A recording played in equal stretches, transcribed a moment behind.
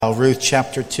Ruth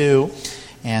chapter 2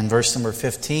 and verse number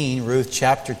 15. Ruth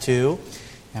chapter 2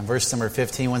 and verse number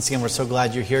 15. Once again, we're so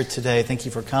glad you're here today. Thank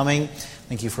you for coming.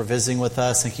 Thank you for visiting with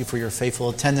us. Thank you for your faithful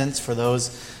attendance. For those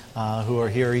who are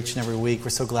here each and every week, we're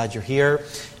so glad you're here.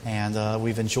 And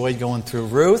we've enjoyed going through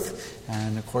Ruth.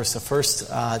 And of course, the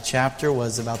first chapter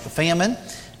was about the famine.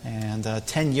 And a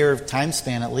 10-year time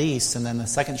span at least. And then the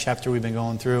second chapter we've been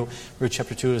going through, Ruth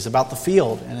chapter 2, is about the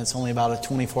field. And it's only about a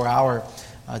 24-hour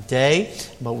day.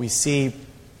 But we see,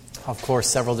 of course,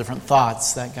 several different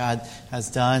thoughts that God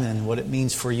has done and what it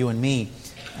means for you and me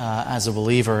as a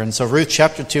believer. And so Ruth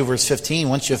chapter 2, verse 15,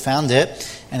 once you've found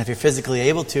it, and if you're physically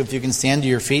able to, if you can stand to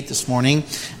your feet this morning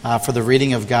for the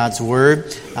reading of God's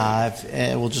Word.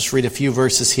 We'll just read a few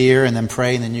verses here and then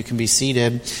pray, and then you can be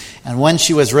seated. And when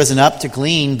she was risen up to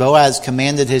glean, Boaz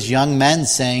commanded his young men,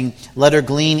 saying, "Let her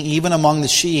glean even among the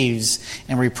sheaves,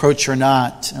 and reproach her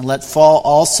not. And let fall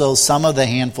also some of the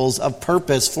handfuls of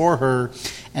purpose for her,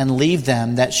 and leave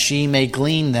them, that she may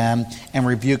glean them, and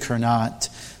rebuke her not."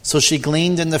 So she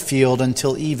gleaned in the field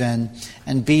until even,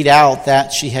 and beat out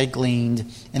that she had gleaned.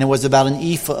 And it was about an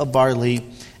ephah of barley.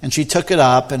 And she took it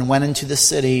up and went into the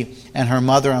city. And her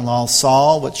mother-in-law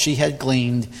saw what she had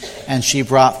gleaned. And she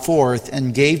brought forth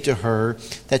and gave to her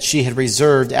that she had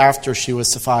reserved after she was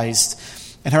sufficed.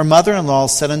 And her mother-in-law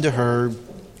said unto her,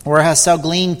 "Where hast thou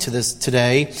gleaned to this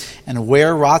today? And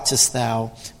where wrougest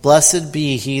thou? Blessed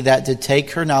be he that did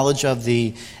take her knowledge of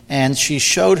thee." And she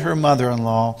showed her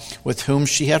mother-in-law with whom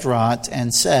she had wrought,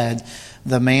 and said,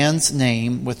 "The man's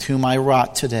name with whom I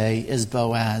wrought today is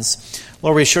Boaz."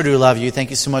 Lord, we sure do love you. Thank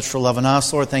you so much for loving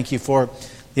us. Lord, thank you for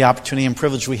the opportunity and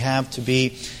privilege we have to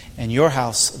be in your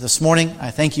house this morning.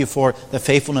 I thank you for the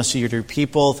faithfulness of your dear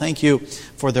people. Thank you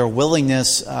for their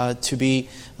willingness to be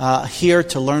here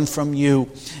to learn from you.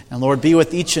 And Lord, be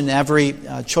with each and every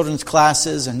children's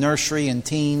classes and nursery and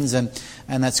teens and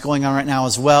that's going on right now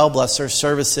as well. Bless their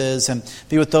services, and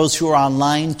be with those who are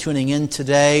online tuning in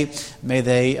today. May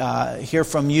they hear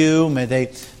from you. May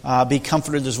they be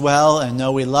comforted as well and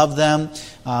know we love them.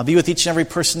 Be with each and every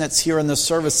person that's here in this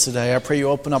service today. I pray you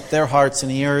open up their hearts and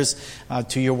ears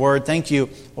to your word. Thank you,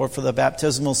 Lord, for the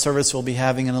baptismal service we'll be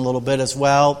having in a little bit as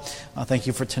well. Thank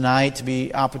you for tonight, to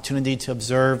be opportunity to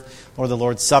observe, Lord, the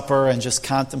Lord's Supper and just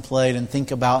contemplate and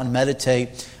think about and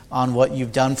meditate on what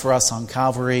you've done for us on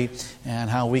Calvary and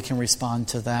how we can respond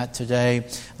to that today.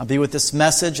 I'll be with this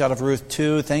message out of Ruth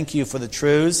 2. Thank you for the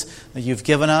truths that you've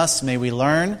given us. May we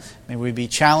learn. May we be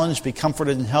challenged, be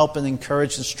comforted and helped and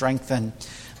encouraged and strengthened.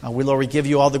 Lord, we give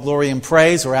you all the glory and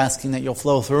praise. We're asking that you'll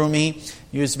flow through me.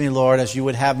 Use me, Lord, as you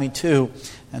would have me to.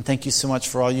 And thank you so much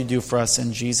for all you do for us.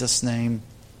 In Jesus' name,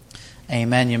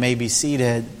 amen. You may be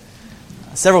seated.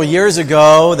 Several years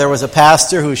ago, there was a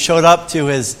pastor who showed up to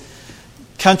his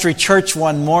country church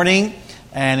one morning,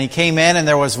 and he came in and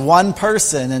there was one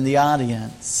person in the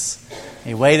audience.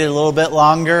 He waited a little bit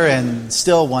longer and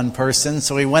still one person.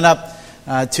 So he went up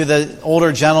to the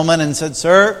older gentleman and said,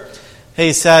 "Sir,"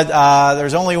 he said,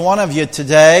 "there's only one of you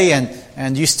today,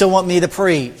 and you still want me to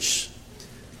preach?"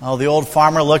 Well, the old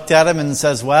farmer looked at him and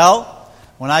says, "Well,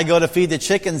 when I go to feed the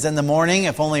chickens in the morning,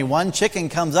 if only one chicken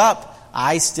comes up,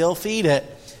 I still feed it."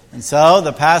 And so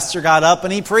the pastor got up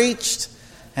and he preached.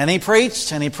 And he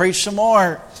preached, and he preached some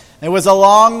more. It was a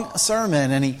long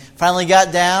sermon, and he finally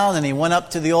got down, and he went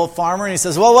up to the old farmer, and he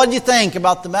says, "Well, what did you think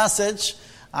about the message?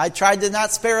 I tried to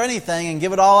not spare anything and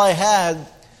give it all I had."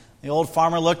 The old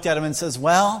farmer looked at him and says,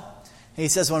 "Well," he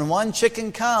says, "when one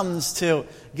chicken comes to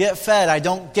get fed, I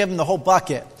don't give him the whole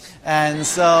bucket." And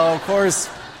so, of course,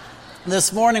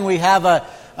 this morning we have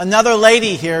another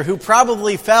lady here who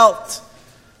probably felt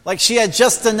like she had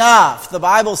just enough. The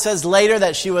Bible says later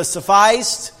that she was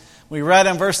sufficed. We read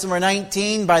in verse number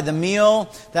 19, by the meal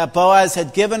that Boaz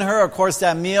had given her. Of course,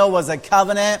 that meal was a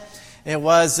covenant. It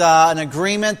was an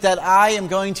agreement that I am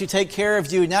going to take care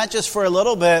of you, not just for a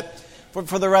little bit, but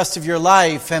for the rest of your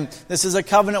life. And this is a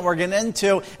covenant we're getting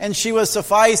into. And she was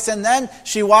sufficed. And then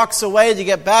she walks away to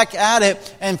get back at it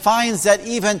and finds that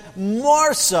even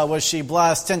more so was she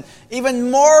blessed. And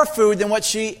even more food than what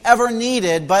she ever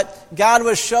needed. But God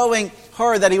was showing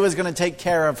her that he was going to take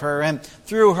care of her. And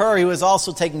through her, he was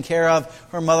also taking care of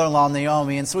her mother-in-law,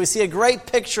 Naomi. And so we see a great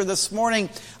picture this morning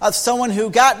of someone who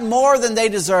got more than they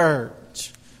deserved.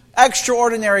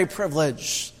 Extraordinary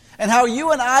privilege. And how you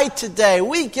and I today,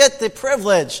 we get the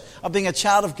privilege of being a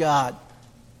child of God,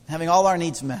 having all our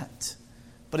needs met.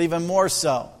 But even more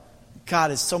so, God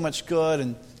is so much good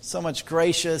and so much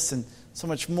gracious and so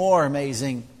much more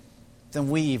amazing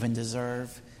than we even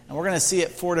deserve. And we're going to see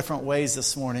it 4 different ways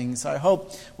this morning. So I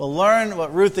hope we'll learn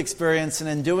what Ruth experienced, and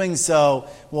in doing so,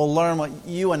 we'll learn what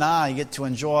you and I get to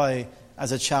enjoy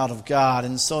as a child of God.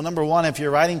 And so, number one, if you're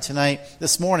writing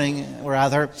this morning,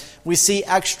 we see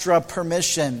extra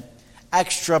permission.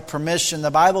 Extra permission. The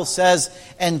Bible says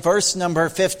in verse number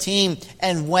 15,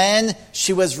 and when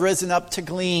she was risen up to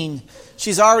glean.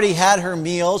 She's already had her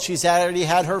meal. She's already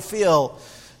had her fill.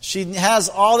 She has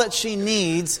all that she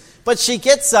needs, but she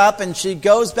gets up and she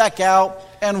goes back out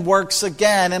and works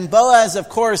again. And Boaz, of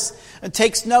course,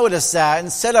 takes notice that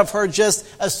instead of her just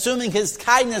assuming his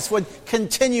kindness would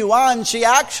continue on, she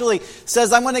actually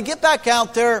says, I'm going to get back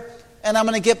out there and I'm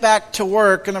going to get back to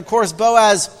work. And of course,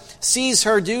 Boaz sees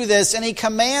her do this, and he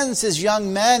commands his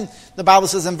young men, the Bible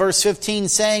says in verse 15,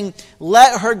 saying,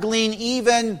 let her glean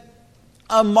even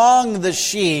among the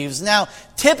sheaves. Now,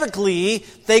 typically,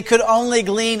 they could only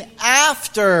glean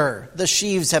after the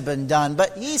sheaves have been done.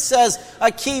 But he says,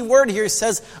 a key word here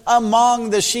says, among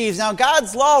the sheaves. Now,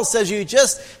 God's law says you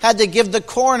just had to give the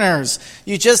corners.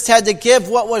 You just had to give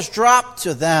what was dropped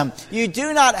to them. You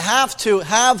do not have to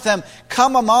have them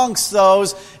come amongst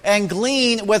those and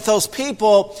glean with those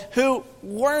people who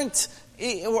weren't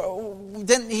in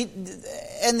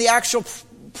the actual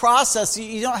process.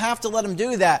 You don't have to let them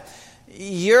do that.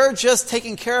 You're just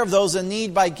taking care of those in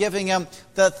need by giving them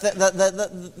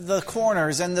the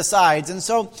corners and the sides. And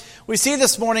so we see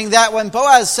this morning that when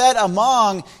Boaz said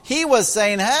among, he was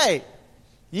saying, hey,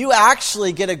 you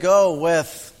actually get to go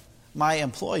with my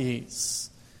employees.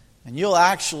 And you'll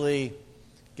actually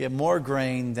get more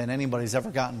grain than anybody's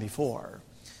ever gotten before.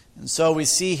 And so we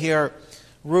see here,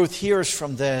 Ruth hears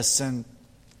from this, and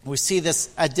we see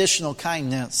this additional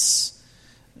kindness.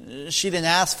 She didn't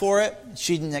ask for it.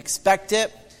 She didn't expect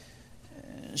it.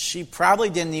 She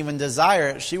probably didn't even desire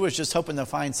it. She was just hoping to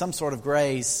find some sort of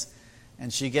grace.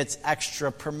 And she gets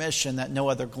extra permission that no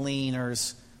other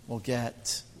gleaners will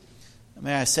get.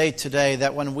 May I say today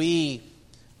that when we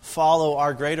follow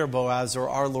our greater Boaz or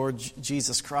our Lord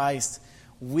Jesus Christ,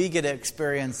 we get to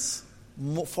experience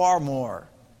far more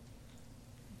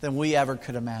than we ever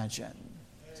could imagine.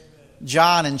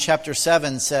 John in chapter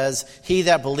 7 says, he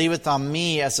that believeth on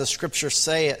me, as the scripture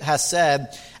has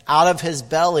said, out of his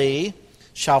belly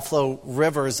shall flow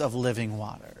rivers of living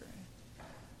water.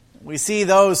 We see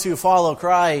those who follow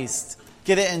Christ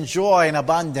get to enjoy an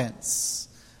abundance.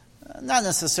 Not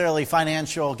necessarily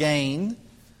financial gain,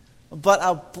 but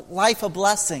a life of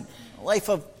blessing, a life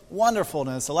of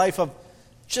wonderfulness, a life of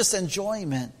just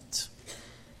enjoyment.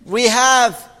 We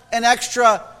have an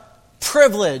extra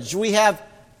privilege. We have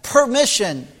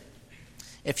permission,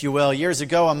 if you will. Years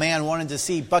ago, a man wanted to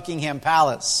see Buckingham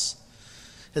Palace.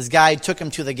 His guide took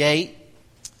him to the gate,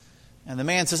 and the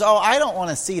man says, I don't want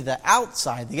to see the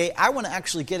outside the gate. I want to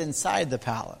actually get inside the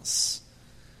palace.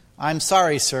 I'm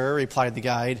sorry, sir, replied the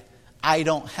guide. I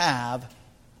don't have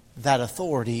that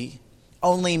authority.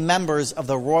 Only members of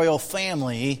the royal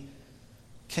family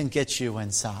can get you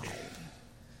inside.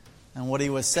 And what he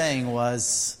was saying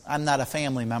was, I'm not a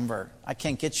family member. I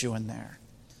can't get you in there.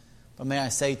 But may I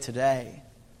say today,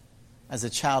 as a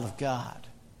child of God,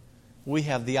 we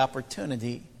have the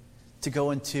opportunity to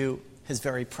go into his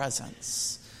very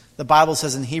presence. The Bible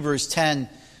says in Hebrews 10,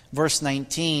 verse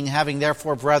 19, having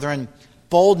therefore, brethren,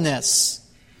 boldness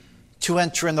to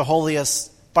enter in the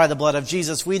holiest by the blood of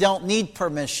Jesus. We don't need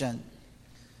permission.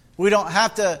 We don't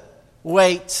have to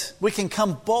wait. We can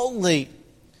come boldly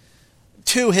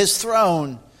to his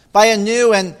throne by a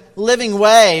new and living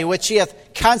way which he hath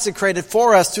consecrated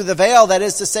for us through the veil, that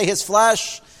is to say, his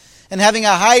flesh. And having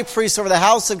a high priest over the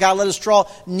house of God, let us draw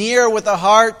near with a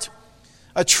heart,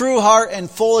 a true heart and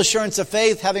full assurance of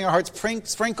faith, having our hearts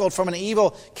sprinkled from an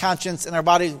evil conscience and our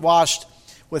bodies washed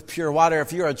with pure water.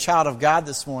 If you're a child of God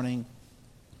this morning,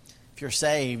 if you're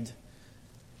saved,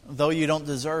 though you don't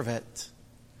deserve it,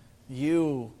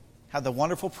 you have the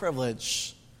wonderful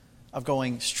privilege of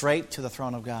going straight to the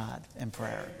throne of God in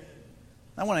prayer.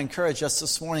 I want to encourage us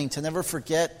this morning to never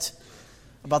forget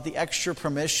about the extra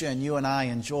permission you and I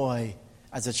enjoy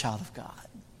as a child of God.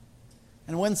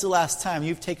 And when's the last time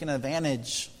you've taken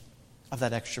advantage of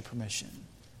that extra permission?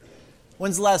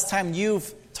 When's the last time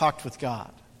you've talked with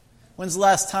God? When's the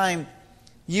last time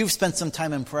you've spent some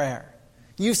time in prayer?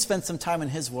 You've spent some time in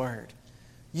his word.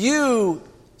 You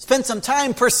spent some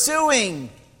time pursuing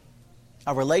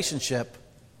a relationship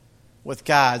with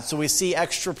God. So we see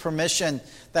extra permission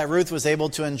that Ruth was able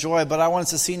to enjoy. But I want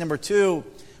us to see number two,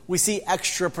 we see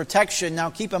extra protection. Now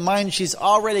keep in mind, she's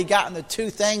already gotten the two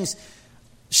things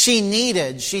she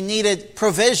needed. She needed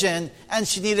provision and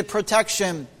she needed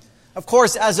protection. Of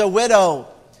course, as a widow,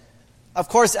 of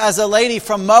course, as a lady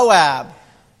from Moab,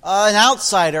 an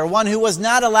outsider, one who was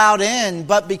not allowed in,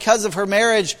 but because of her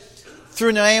marriage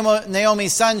through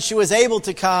Naomi's son, she was able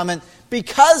to come. And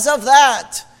because of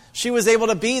that, she was able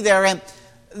to be there. And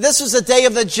this was a day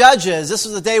of the judges. This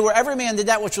was a day where every man did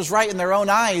that which was right in their own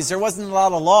eyes. There wasn't a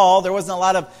lot of law. There wasn't a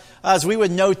lot of, as we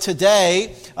would know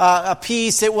today, a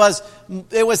peace. It was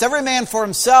every man for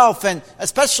himself, and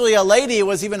especially a lady, it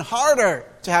was even harder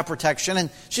to have protection. And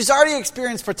she's already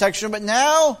experienced protection, but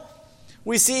now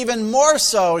we see even more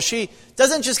so. She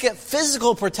doesn't just get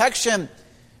physical protection,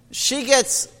 she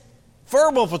gets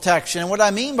verbal protection. And what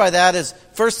I mean by that is,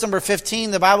 verse number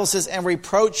 15, the Bible says, and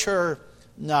reproach her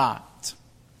not.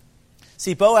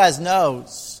 See, Boaz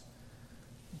knows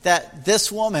that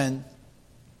this woman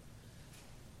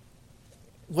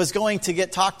was going to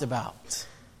get talked about.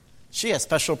 She has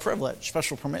special privilege,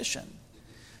 special permission.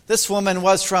 This woman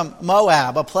was from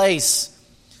Moab, a place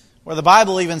where the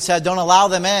Bible even said, don't allow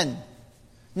them in.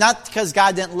 Not because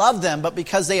God didn't love them, but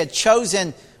because they had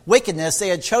chosen wickedness. They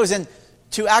had chosen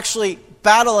to actually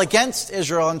battle against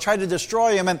Israel and try to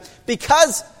destroy him. And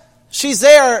because she's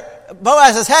there,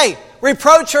 Boaz says, hey,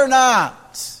 reproach her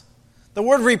not. The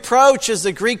word reproach is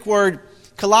the Greek word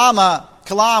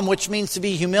kalam, which means to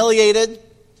be humiliated,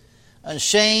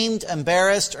 ashamed,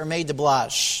 embarrassed, or made to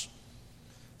blush.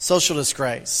 Social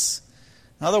disgrace.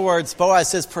 In other words, Boaz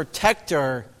says, protect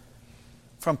her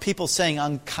from people saying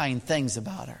unkind things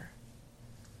about her.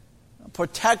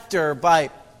 Protect her by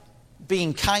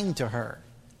being kind to her,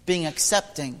 being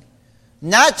accepting.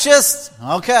 Not just,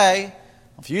 okay,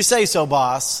 if you say so,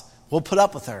 boss, we'll put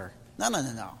up with her. No.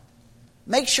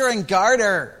 Make sure and guard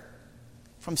her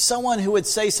from someone who would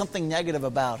say something negative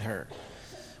about her.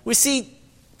 We see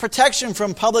protection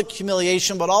from public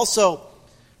humiliation, but also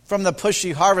from the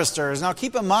pushy harvesters. Now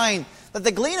keep in mind that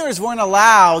the gleaners weren't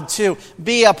allowed to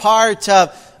be a part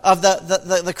of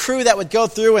the crew that would go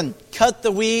through and cut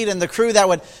the wheat, and the crew that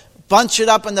would bunch it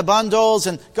up in the bundles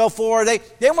and go forward.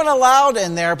 They weren't allowed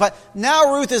in there, but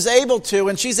now Ruth is able to,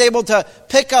 and she's able to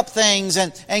pick up things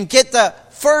and get the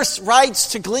first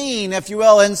rights to glean, if you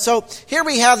will. And so here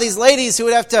we have these ladies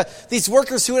these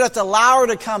workers who would have to allow her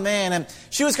to come in, and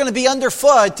she was going to be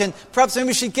underfoot, and perhaps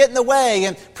maybe she'd get in the way,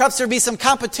 and perhaps there'd be some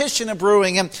competition of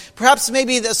brewing, and perhaps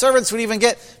maybe the servants would even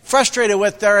get frustrated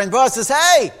with her. And Boaz says,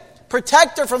 hey,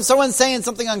 protect her from someone saying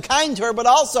something unkind to her, but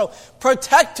also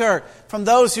protect her from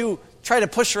those who try to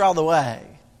push her out of the way.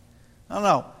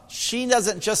 No. She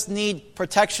doesn't just need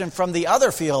protection from the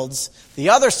other fields, the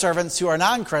other servants who are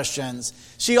non-Christians.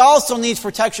 She also needs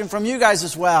protection from you guys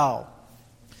as well.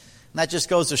 And that just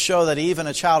goes to show that even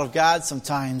a child of God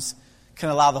sometimes can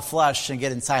allow the flesh to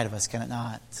get inside of us, can it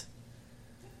not?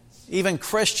 Even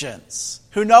Christians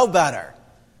who know better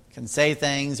can say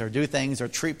things or do things or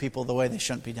treat people the way they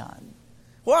shouldn't be done.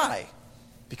 Why?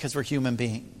 Because we're human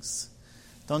beings.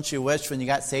 Don't you wish when you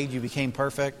got saved you became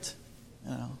perfect?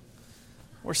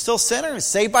 We're still sinners,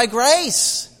 saved by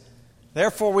grace.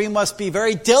 Therefore, we must be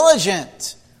very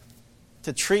diligent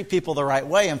to treat people the right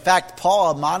way. In fact,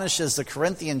 Paul admonishes the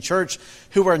Corinthian church,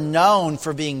 who were known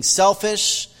for being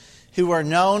selfish, who were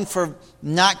known for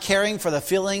not caring for the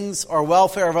feelings or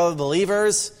welfare of other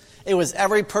believers. It was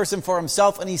every person for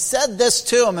himself. And he said this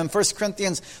to them in 1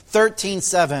 Corinthians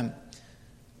 13:7.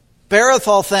 Beareth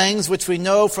all things, which we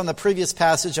know from the previous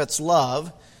passage, that's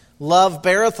love. Love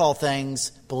beareth all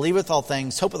things, believeth all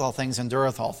things, hopeth all things,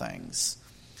 endureth all things.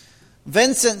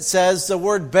 Vincent says the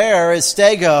word bear is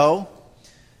stego,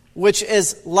 which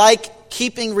is like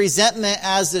keeping resentment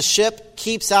as the ship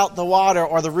keeps out the water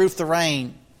or the roof the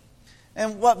rain.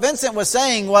 And what Vincent was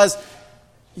saying was,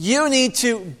 you need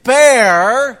to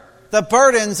bear the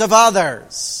burdens of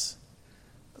others.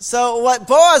 So what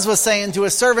Boaz was saying to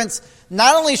his servants,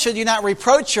 not only should you not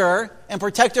reproach her and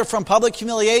protect her from public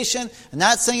humiliation and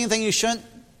not say anything you shouldn't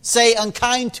say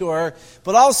unkind to her,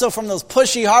 but also from those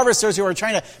pushy harvesters who are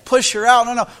trying to push her out.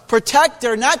 No. Protect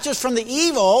her not just from the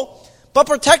evil, but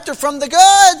protect her from the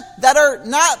good that are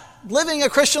not living a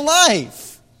Christian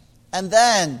life. And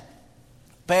then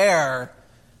bear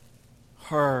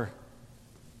her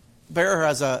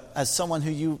as someone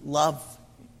who you love.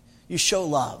 You show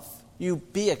love. You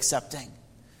be accepting.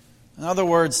 In other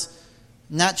words,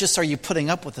 not just are you putting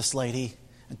up with this lady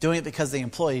and doing it because the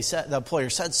employer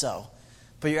said so,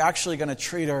 but you're actually going to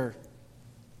treat her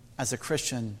as a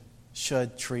Christian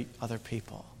should treat other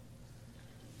people.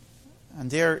 And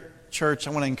dear church,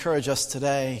 I want to encourage us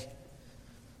today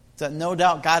that no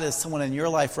doubt God is someone in your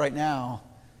life right now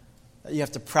that you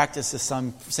have to practice this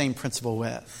same principle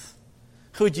with.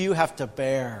 Who do you have to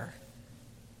bear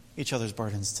each other's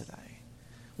burdens today?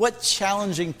 What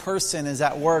challenging person is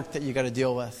at work that you got to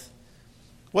deal with?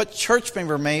 What church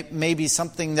member may be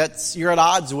something that you're at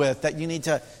odds with, that you need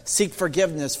to seek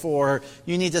forgiveness for,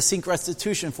 you need to seek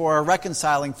restitution for, or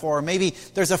reconciling for. Or maybe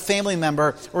there's a family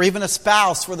member or even a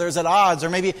spouse where there's at odds, or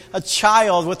maybe a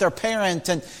child with their parent.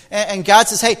 And God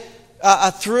says, hey,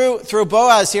 through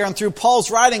Boaz here and through Paul's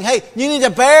writing, hey, you need to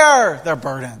bear their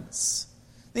burdens.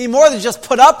 You need more than just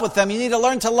put up with them. You need to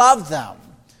learn to love them,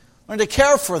 learn to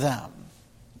care for them.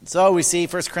 So we see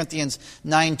 1 Corinthians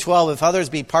 9:12, if others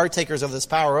be partakers of this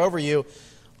power over you,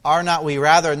 are not we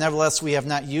rather? Nevertheless, we have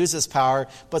not used this power,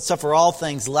 but suffer all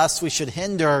things, lest we should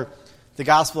hinder the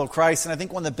gospel of Christ. And I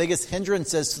think one of the biggest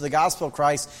hindrances to the gospel of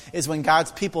Christ is when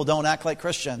God's people don't act like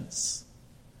Christians.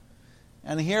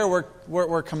 And here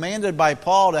we're commanded by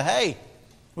Paul to, hey,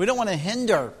 we don't want to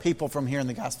hinder people from hearing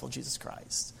the gospel of Jesus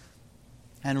Christ.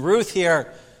 And Ruth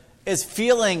here is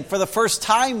feeling, for the first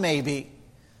time maybe,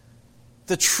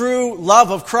 the true love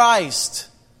of Christ,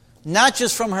 not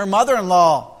just from her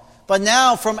mother-in-law, but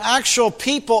now from actual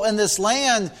people in this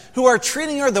land who are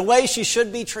treating her the way she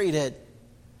should be treated.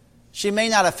 She may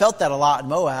not have felt that a lot in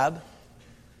Moab,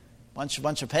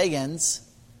 bunch of pagans,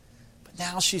 but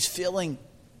now she's feeling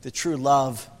the true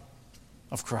love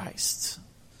of Christ.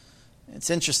 It's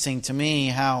interesting to me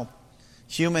how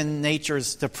human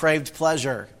nature's depraved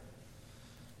pleasure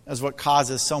is what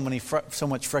causes so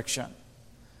much friction.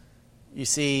 You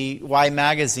see why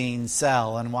magazines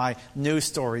sell and why news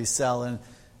stories sell and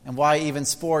why even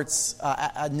sports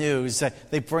news.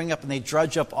 They bring up and they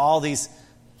drudge up all these,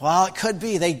 well, it could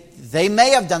be. They may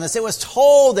have done this. It was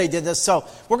told they did this, so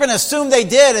we're going to assume they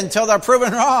did until they're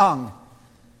proven wrong.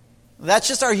 That's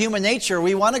just our human nature.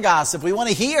 We want to gossip. We want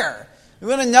to hear. We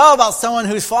want to know about someone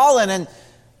who's fallen. And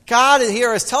God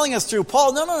here is telling us through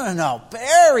Paul, no.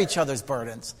 Bear each other's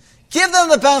burdens. Give them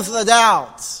the benefit of the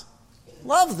doubt.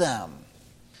 Love them.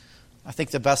 I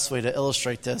think the best way to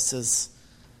illustrate this is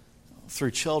through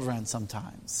children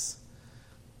sometimes.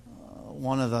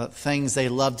 One of the things they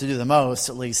love to do the most,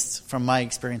 at least from my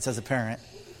experience as a parent,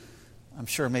 I'm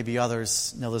sure maybe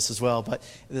others know this as well, but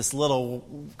this little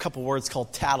couple words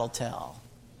called tattletale.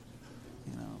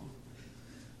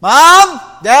 Mom,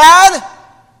 Dad,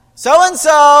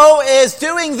 so-and-so is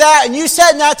doing that, and you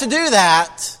said not to do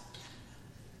that.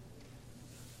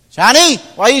 Johnny,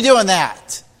 why are you doing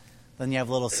that? Then you have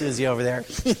little Susie over there.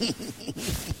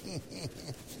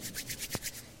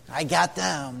 I got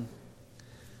them.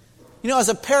 As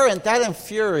a parent, that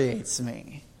infuriates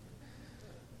me.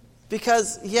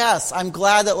 Because, yes, I'm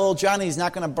glad that little Johnny's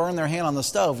not going to burn their hand on the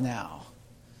stove now.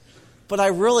 But I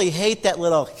really hate that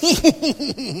little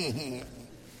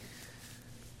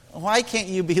Why can't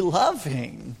you be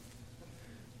loving?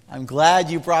 I'm glad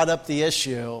you brought up the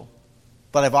issue,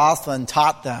 but I've often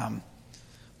taught them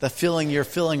the feeling you're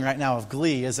feeling right now of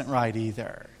glee isn't right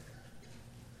either.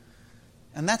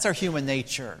 And that's our human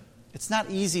nature. It's not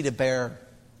easy to bear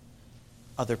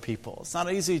other people. It's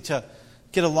not easy to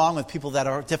get along with people that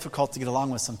are difficult to get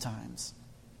along with sometimes.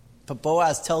 But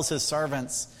Boaz tells his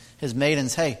servants, his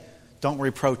maidens, hey, don't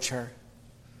reproach her.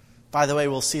 By the way,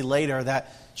 we'll see later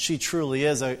that she truly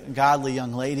is a godly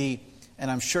young lady, and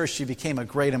I'm sure she became a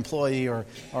great employee or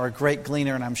a great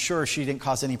gleaner, and I'm sure she didn't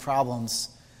cause any problems.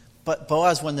 But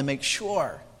Boaz wanted to make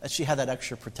sure that she had that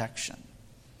extra protection.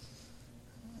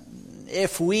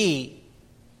 If we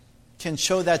can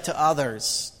show that to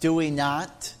others, do we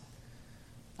not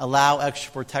allow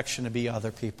extra protection to be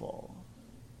other people?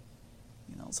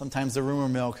 Sometimes the rumor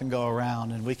mill can go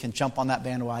around and we can jump on that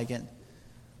bandwagon.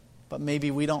 But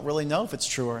maybe we don't really know if it's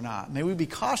true or not. Maybe we be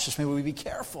cautious. Maybe we be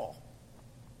careful.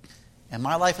 In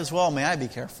my life as well, may I be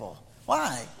careful.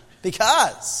 Why?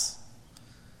 Because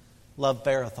love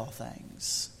beareth all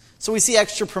things. So we see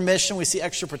extra permission, we see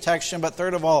extra protection, but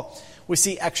third of all, we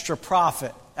see extra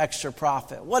profit. Extra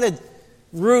profit. What did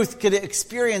Ruth get to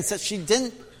experience that she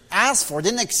didn't ask for,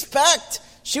 didn't expect?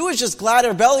 She was just glad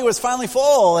her belly was finally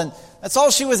full, and that's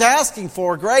all she was asking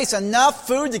for. Grace, enough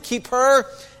food to keep her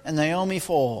and Naomi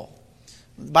full.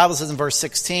 The Bible says in verse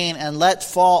 16, and let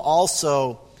fall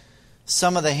also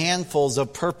some of the handfuls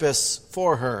of purpose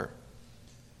for her,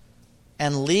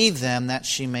 and leave them that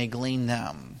she may glean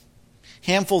them.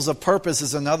 Handfuls of purpose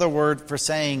is another word for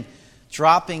saying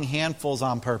dropping handfuls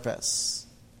on purpose.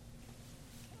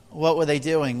 What were they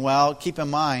doing? Well, keep in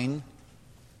mind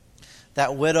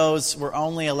that widows were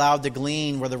only allowed to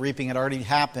glean where the reaping had already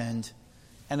happened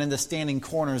and in the standing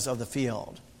corners of the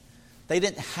field. They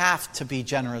didn't have to be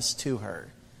generous to her.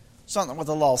 It's not what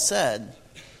the law said.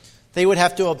 They would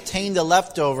have to obtain the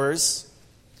leftovers,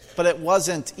 but it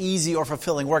wasn't easy or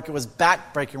fulfilling work. It was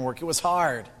backbreaking work. It was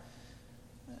hard.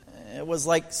 It was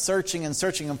like searching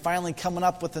and finally coming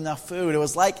up with enough food. It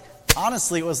was like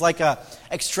honestly, it was like a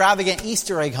extravagant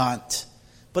Easter egg hunt.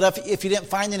 But if you didn't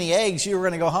find any eggs, you were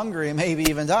going to go hungry and maybe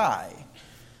even die.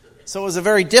 So it was a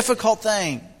very difficult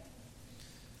thing.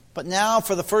 But now,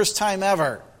 for the first time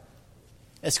ever,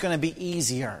 it's going to be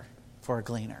easier for a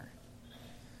gleaner.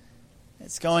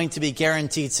 It's going to be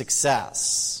guaranteed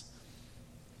success.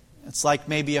 It's like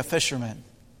maybe a fisherman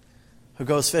who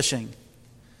goes fishing.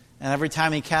 And every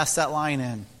time he casts that line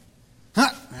in,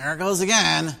 there it goes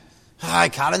again. I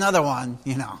caught another one,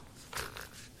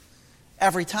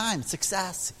 Every time,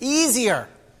 success. Easier.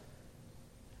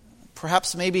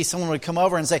 Perhaps maybe someone would come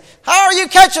over and say, how are you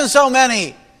catching so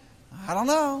many? I don't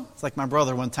know. It's like my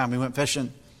brother one time we went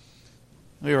fishing.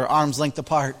 We were arm's length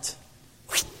apart.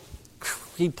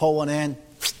 He'd pull one in.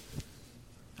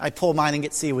 I pull mine and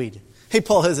get seaweed. He'd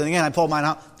pull his in again. I pull mine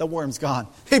out. The worm's gone.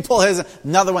 He'd pull his in.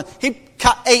 Another one. He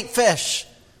caught 8 fish.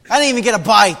 I didn't even get a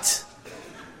bite.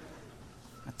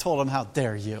 I told him, how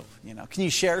dare you? Can you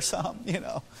share some?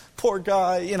 Poor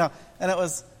guy, And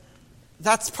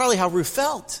that's probably how Ruth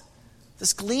felt.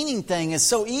 This gleaning thing is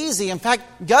so easy. In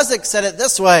fact, Guzik said it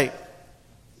this way.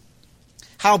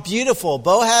 How beautiful.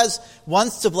 Boaz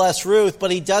wants to bless Ruth, but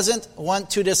he doesn't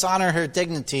want to dishonor her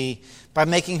dignity by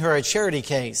making her a charity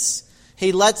case.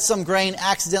 He lets some grain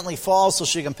accidentally fall so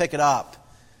she can pick it up.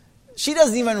 She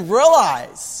doesn't even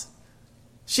realize.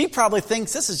 She probably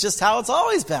thinks this is just how it's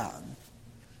always been.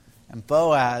 And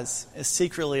Boaz is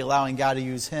secretly allowing God to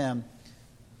use him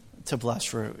to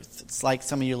bless Ruth. It's like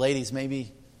some of you ladies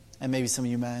maybe, and maybe some of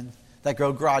you men, that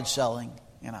go garage selling,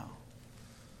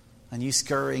 And you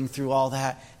scurrying through all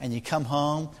that, and you come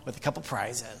home with a couple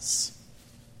prizes.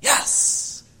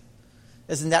 Yes!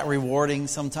 Isn't that rewarding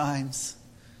sometimes?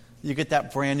 You get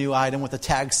that brand new item with the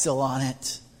tag still on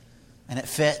it, and it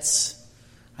fits.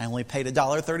 I only paid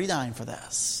 $1.39 for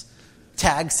this.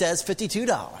 Tag says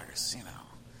 $52,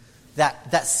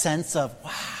 That sense of,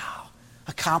 wow,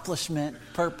 accomplishment,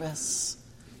 purpose.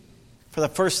 For the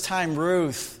first time,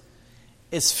 Ruth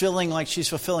is feeling like she's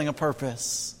fulfilling a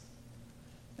purpose.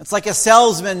 It's like a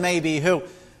salesman maybe who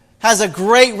has a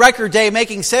great record day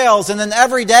making sales, and then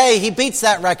every day he beats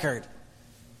that record.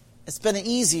 It's been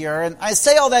easier. And I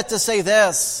say all that to say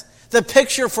this. The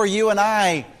picture for you and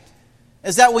I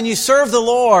is that when you serve the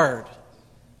Lord,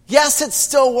 yes, it's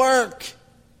still work,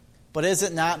 but is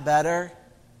it not better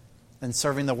than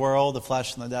serving the world, the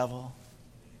flesh, and the devil?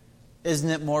 Isn't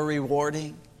it more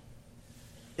rewarding?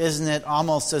 Isn't it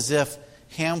almost as if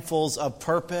handfuls of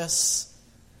purpose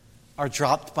are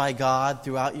dropped by God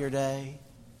throughout your day?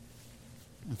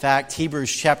 In fact,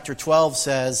 Hebrews chapter 12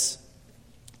 says,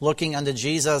 looking unto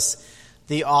Jesus,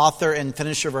 the author and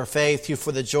finisher of our faith, who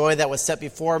for the joy that was set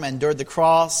before him endured the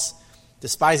cross,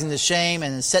 despising the shame,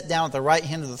 and is set down at the right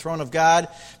hand of the throne of God.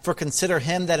 For consider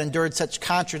him that endured such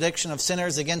contradiction of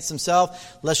sinners against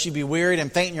himself, lest you be wearied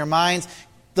and faint in your minds.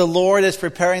 The Lord is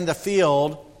preparing the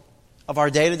field of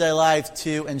our day-to-day life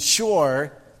to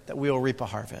ensure that we will reap a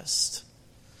harvest.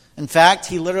 In fact,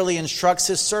 he literally instructs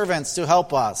his servants to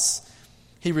help us.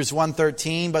 Hebrews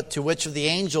 1:13, but to which of the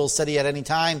angels said he at any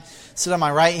time, sit on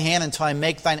my right hand until I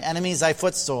make thine enemies thy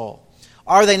footstool?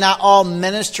 Are they not all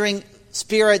ministering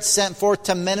spirits sent forth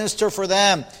to minister for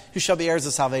them who shall be heirs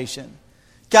of salvation?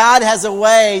 God has a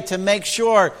way to make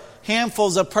sure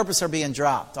handfuls of purpose are being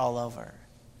dropped all over.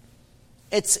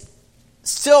 It's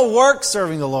still work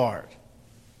serving the Lord,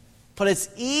 but it's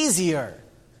easier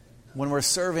when we're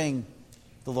serving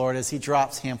the Lord as he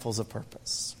drops handfuls of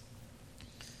purpose.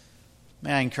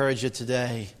 May I encourage you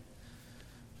today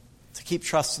to keep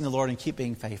trusting the Lord and keep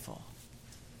being faithful.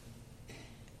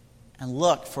 And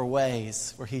look for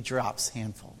ways where he drops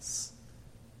handfuls.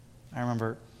 I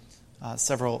remember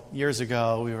several years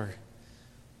ago we were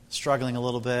struggling a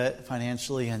little bit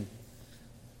financially, and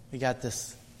we got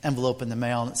this envelope in the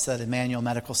mail and it said Emmanuel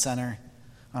Medical Center.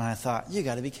 And I thought, you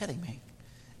got to be kidding me.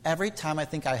 Every time I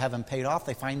think I have them paid off,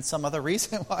 they find some other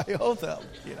reason why I owe them,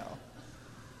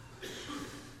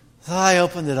 So I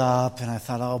opened it up and I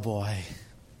thought, oh boy.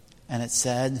 And it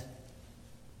said,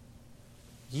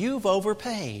 you've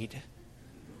overpaid.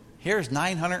 Here's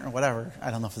 900 or whatever.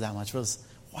 I don't know if it's that much. But it was,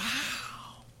 wow.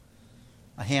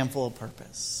 A handful of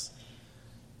purpose.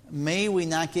 May we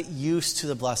not get used to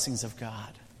the blessings of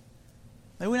God.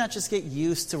 May we not just get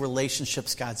used to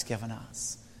relationships God's given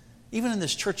us. Even in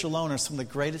this church alone are some of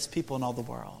the greatest people in all the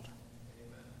world.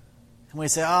 And we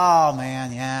say, oh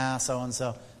man, yeah,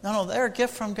 so-and-so. No, they're a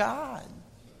gift from God.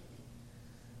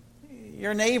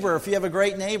 Your neighbor, if you have a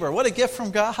great neighbor, what a gift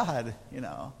from God,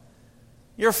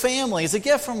 Your family is a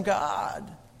gift from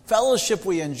God. Fellowship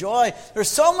we enjoy. There's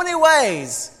so many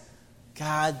ways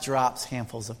God drops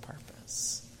handfuls of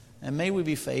purpose. And may we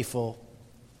be faithful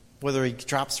whether he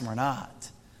drops them or not.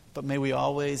 But may we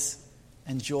always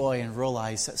enjoy and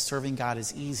realize that serving God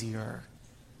is easier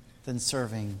than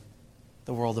serving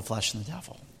the world, the flesh, and the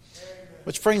devil.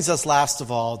 Which brings us, last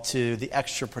of all, to the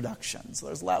extra production. So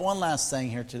there's one last thing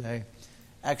here today.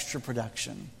 Extra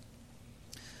production.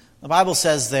 The Bible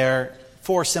says there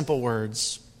 4 simple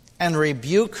words. And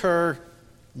rebuke her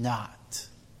not.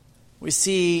 We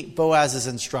see Boaz's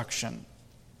instruction.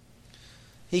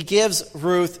 He gives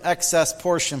Ruth excess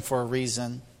portion for a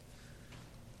reason.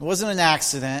 It wasn't an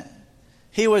accident.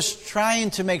 He was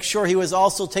trying to make sure he was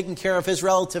also taking care of his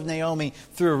relative Naomi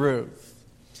through Ruth.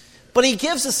 But he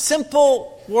gives us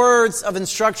simple words of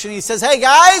instruction. He says, hey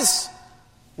guys,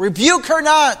 rebuke her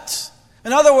not.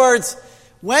 In other words,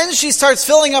 when she starts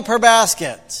filling up her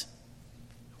basket,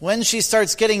 when she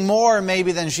starts getting more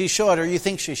maybe than she should or you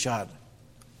think she should,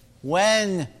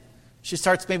 when she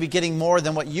starts maybe getting more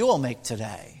than what you will make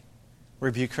today,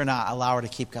 rebuke her not, allow her to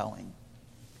keep going.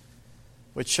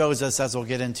 Which shows us, as we'll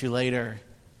get into later,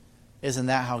 isn't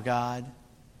that how God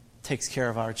takes care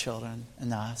of our children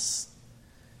and us?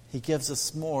 He gives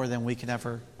us more than we can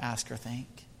ever ask or think.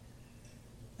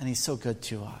 And He's so good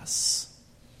to us.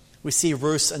 We see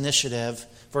Ruth's initiative,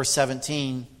 verse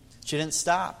 17. She didn't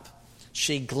stop.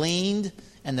 She gleaned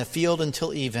in the field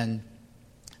until even,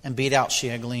 and beat out she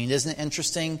had gleaned. Isn't it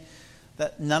interesting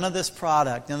that none of this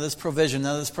product, none of this provision,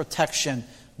 none of this protection,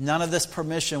 none of this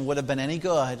permission would have been any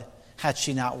good had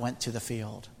she not went to the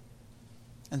field?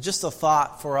 And just a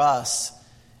thought for us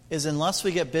is, unless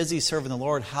we get busy serving the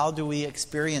Lord, how do we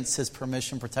experience His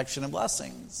permission, protection, and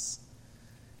blessings?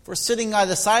 If we're sitting on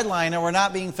the sideline and we're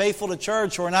not being faithful to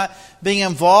church or we're not being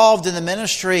involved in the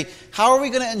ministry, how are we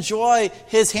going to enjoy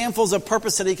His handfuls of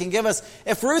purpose that He can give us?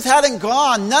 If Ruth hadn't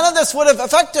gone, none of this would have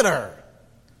affected her.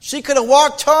 She could have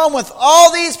walked home with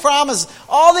all these promises,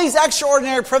 all these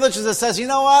extraordinary privileges that says, you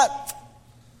know what?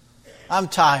 I'm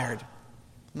tired.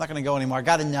 I'm not going to go anymore. I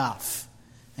got enough.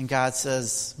 And God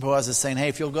says, Boaz is saying, hey,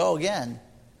 if you'll go again,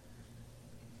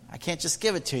 I can't just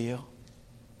give it to you,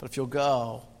 but if you'll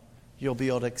go, you'll be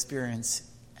able to experience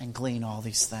and glean all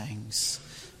these things.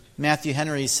 Matthew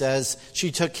Henry says,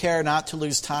 she took care not to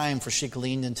lose time, for she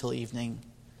gleaned until evening.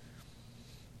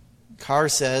 Carr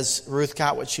says, Ruth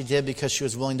got what she did because she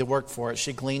was willing to work for it.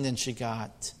 She gleaned and she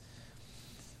got.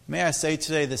 May I say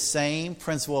today, the same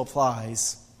principle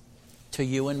applies to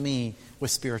you and me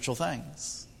with spiritual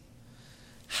things.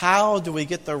 How do we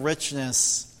get the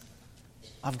richness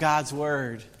of God's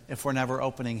Word if we're never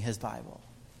opening His Bible?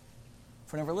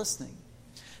 If we're never listening?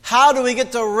 How do we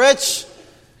get the rich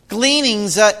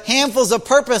gleanings, handfuls of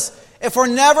purpose, if we're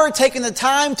never taking the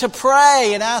time to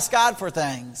pray and ask God for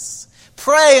things?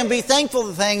 Pray and be thankful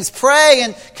for things. Pray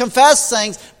and confess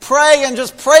things. Pray and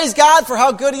just praise God for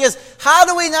how good He is. How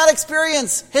do we not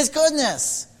experience His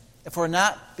goodness if we're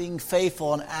not being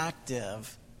faithful and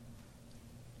active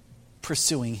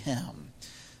pursuing Him?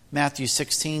 Matthew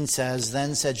 16 says,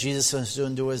 then said Jesus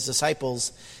unto His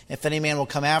disciples, if any man will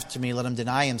come after me, let him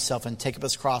deny himself and take up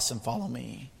his cross and follow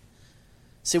me.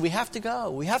 See, we have to go.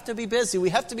 We have to be busy.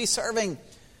 We have to be serving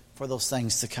for those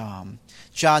things to come.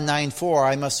 John 9:4,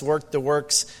 I must work the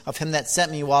works of Him that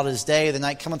sent me while it is day. The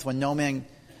night cometh when no man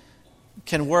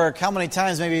can work. How many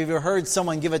times maybe have you heard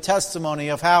someone give a testimony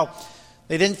of how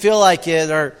they didn't feel like it,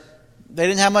 or they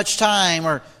didn't have much time,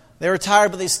 or they were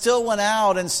tired, but they still went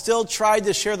out and still tried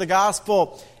to share the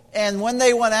gospel. And when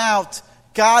they went out,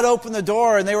 God opened the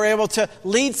door and they were able to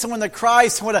lead someone to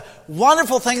Christ. What a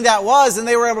wonderful thing that was. And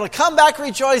they were able to come back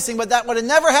rejoicing, but that would have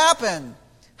never happened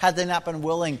had they not been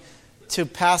willing to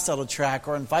pass out a tract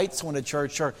or invite someone to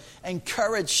church or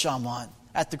encourage someone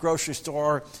at the grocery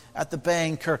store, at the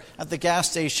bank, or at the gas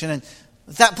station. And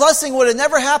that blessing would have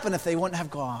never happened if they wouldn't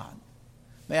have gone.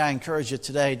 May I encourage you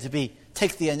today to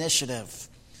take the initiative.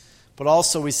 But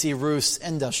also we see Ruth's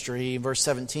industry, verse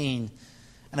 17.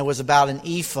 And it was about an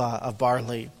ephah of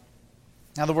barley.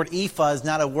 Now the word ephah is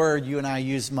not a word you and I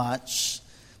use much.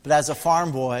 But as a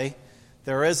farm boy,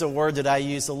 there is a word that I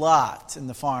use a lot in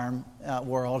the farm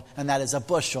world. And that is a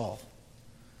bushel.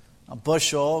 A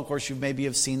bushel, of course you maybe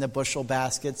have seen the bushel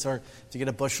baskets, or to get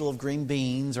a bushel of green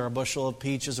beans or a bushel of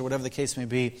peaches or whatever the case may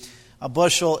be. A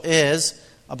bushel is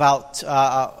about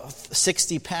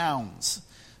 60 pounds.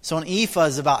 So an ephah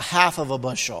is about half of a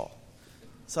bushel.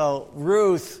 So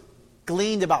Ruth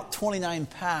gleaned about 29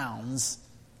 pounds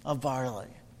of barley.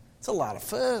 It's a lot of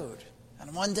food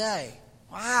in one day.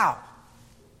 Wow.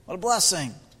 What a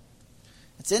blessing.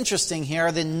 It's interesting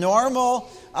here. The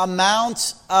normal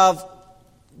amount of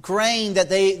grain that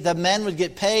the men would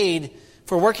get paid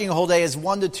for working a whole day is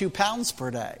 1 to 2 pounds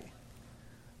per day.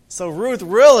 So Ruth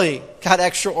really got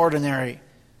extraordinary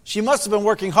She must have been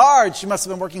working hard. She must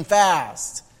have been working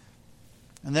fast.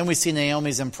 And then we see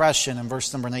Naomi's impression in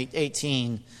verse number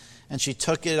 18. And she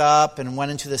took it up and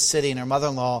went into the city, and her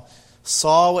mother-in-law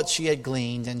saw what she had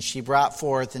gleaned, and she brought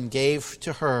forth and gave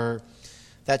to her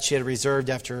that she had reserved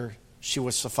after she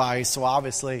was sufficed. So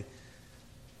obviously,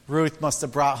 Ruth must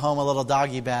have brought home a little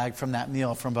doggy bag from that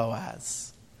meal from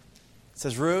Boaz. It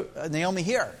says, Naomi,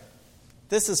 here,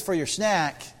 this is for your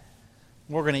snack.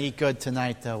 We're going to eat good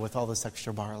tonight, though, with all this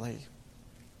extra barley.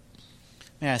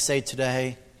 May I say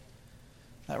today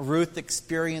that Ruth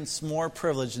experienced more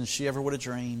privilege than she ever would have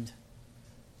dreamed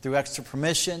through extra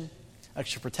permission,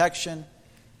 extra protection,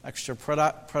 extra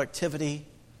productivity,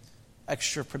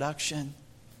 extra production.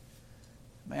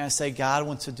 May I say God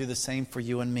wants to do the same for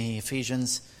you and me.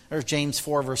 James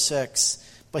 4, verse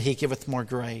 6, but he giveth more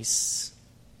grace.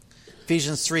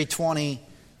 Ephesians 3:20,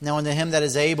 now unto him that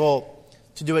is able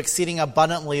to do exceeding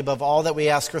abundantly above all that we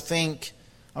ask or think,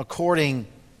 according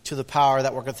to the power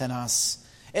that worketh in us.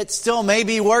 It still may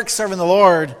be work serving the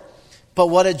Lord, but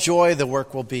what a joy the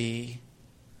work will be.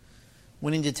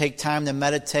 We need to take time to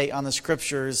meditate on the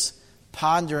Scriptures,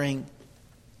 pondering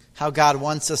how God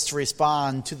wants us to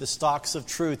respond to the stalks of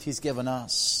truth He's given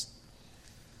us.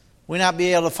 We might not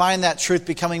be able to find that truth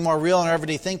becoming more real in our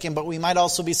everyday thinking, but we might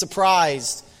also be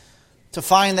surprised to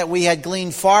find that we had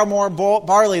gleaned far more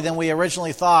barley than we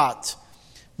originally thought,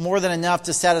 more than enough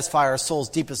to satisfy our soul's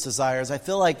deepest desires. I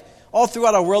feel like all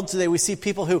throughout our world today, we see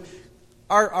people who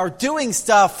are doing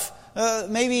stuff,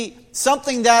 maybe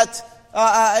something that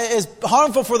is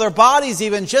harmful for their bodies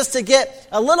even, just to get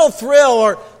a little thrill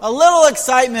or a little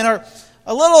excitement or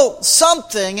a little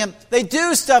something. And they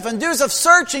do stuff,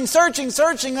 searching.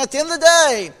 At the end of the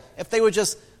day, if they would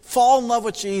just fall in love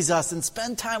with Jesus and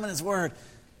spend time in His Word,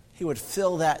 He would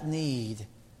fill that need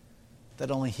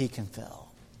that only He can fill.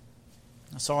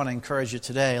 So I want to encourage you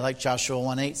today, like Joshua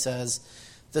 1:8 says,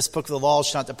 this book of the law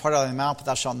shall not depart out of thy mouth, but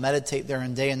thou shalt meditate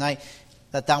therein day and night,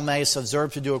 that thou mayest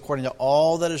observe to do according to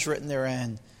all that is written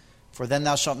therein. For then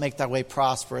thou shalt make thy way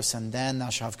prosperous, and then thou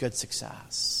shalt have good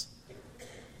success.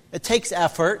 It takes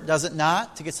effort, does it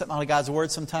not, to get something out of God's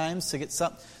Word sometimes, to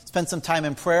spend some time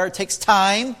in prayer. It takes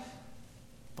time,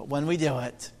 but when we do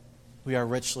it, we are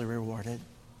richly rewarded.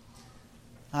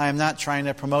 I am not trying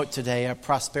to promote today a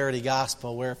prosperity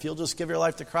gospel where if you'll just give your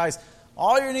life to Christ,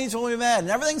 all your needs will be met and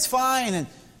everything's fine and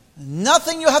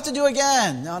nothing you'll have to do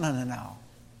again. No.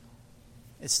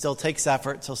 It still takes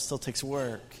effort. It still takes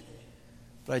work.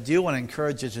 But I do want to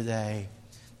encourage you today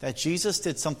that Jesus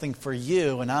did something for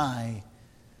you and I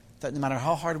that no matter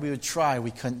how hard we would try,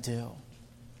 we couldn't do.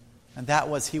 And that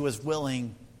was He was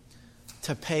willing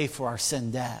to pay for our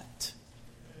sin debt.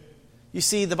 You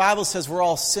see, the Bible says we're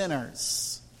all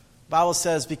sinners. The Bible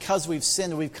says because we've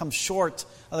sinned, we've come short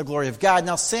of the glory of God.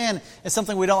 Now, sin is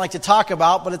something we don't like to talk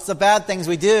about, but it's the bad things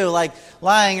we do, like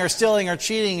lying or stealing or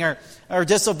cheating or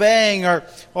disobeying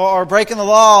or breaking the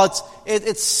law.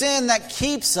 It's sin that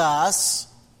keeps us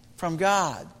from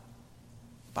God.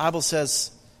 The Bible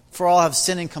says, for all have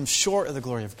sinned and come short of the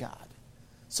glory of God.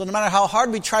 So no matter how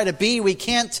hard we try to be, we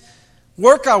can't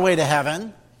work our way to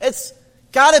heaven. It's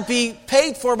got to be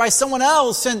paid for by someone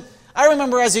else. And I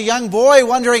remember as a young boy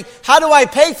wondering, how do I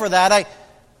pay for that?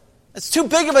 It's too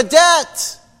big of a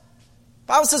debt. The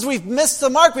Bible says we've missed the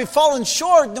mark. We've fallen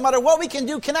short. No matter what we can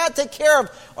do, cannot take care of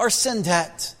our sin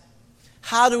debt.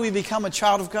 How do we become a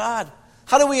child of God?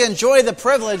 How do we enjoy the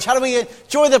privilege? How do we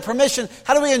enjoy the permission?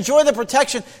 How do we enjoy the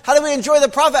protection? How do we enjoy the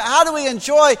profit? How do we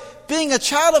enjoy being a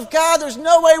child of God? There's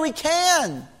no way we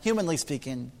can, humanly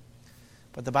speaking.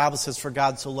 But the Bible says, for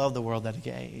God so loved the world that He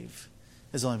gave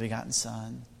His only begotten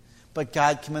Son. But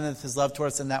God commendeth His love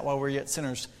toward us, and that while we're yet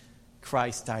sinners,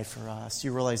 Christ died for us.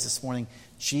 You realize this morning,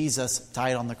 Jesus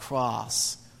died on the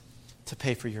cross to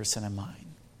pay for your sin and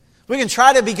mine. We can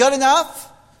try to be good enough.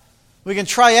 We can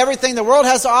try everything the world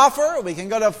has to offer. We can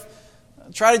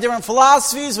try different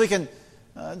philosophies. We can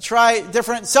try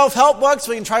different self-help books.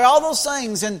 We can try all those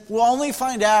things, and we'll only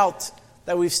find out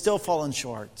that we've still fallen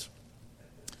short.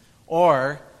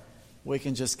 Or we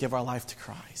can just give our life to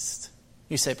Christ.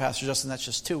 You say, Pastor Justin, that's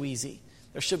just too easy.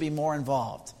 There should be more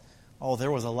involved. Oh,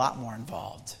 there was a lot more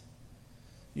involved.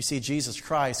 You see, Jesus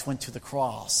Christ went to the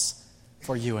cross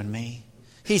for you and me.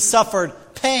 He suffered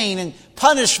pain and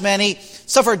punishment. He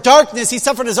suffered darkness. He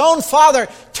suffered His own Father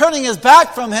turning His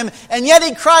back from Him. And yet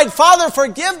He cried, Father,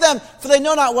 forgive them, for they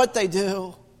know not what they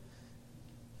do.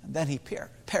 And then He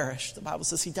perished. The Bible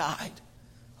says He died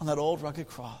on that old rugged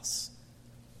cross.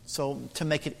 So to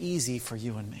make it easy for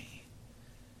you and me,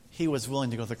 He was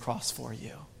willing to go to the cross for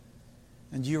you.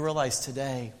 And you realize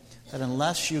today that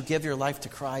unless you give your life to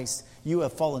Christ, you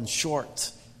have fallen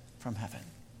short from heaven,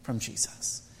 from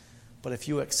Jesus. But if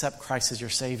you accept Christ as your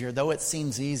Savior, though it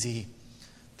seems easy,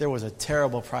 there was a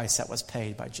terrible price that was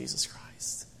paid by Jesus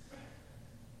Christ.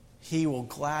 He will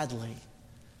gladly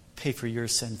pay for your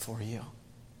sin for you.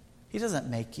 He doesn't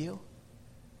make you.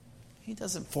 He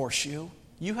doesn't force you.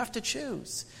 You have to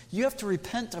choose. You have to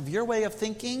repent of your way of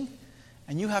thinking,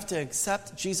 and you have to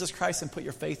accept Jesus Christ and put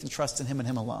your faith and trust in Him and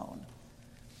Him alone.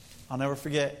 I'll never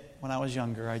forget when I was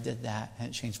younger, I did that, and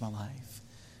it changed my life.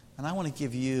 And I want to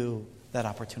give you that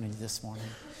opportunity this morning.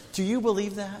 Do you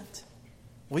believe that?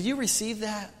 Will you receive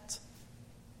that?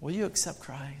 Will you accept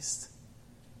Christ?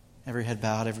 Every head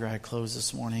bowed, every eye closed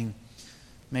this morning.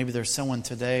 Maybe there's someone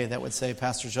today that would say,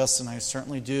 Pastor Justin, I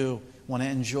certainly do want to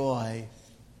enjoy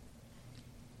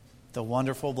the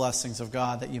wonderful blessings of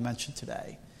God that you mentioned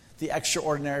today, the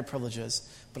extraordinary privileges.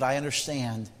 But I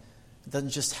understand it doesn't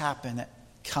just happen. It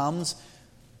comes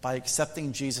by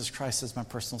accepting Jesus Christ as my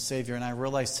personal Savior. And I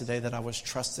realized today that I was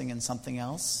trusting in something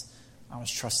else. I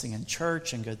was trusting in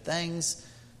church and good things.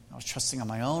 I was trusting on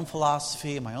my own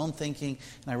philosophy and my own thinking.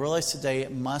 And I realized today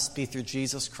it must be through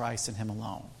Jesus Christ and Him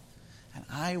alone. And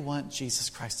I want Jesus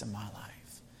Christ in my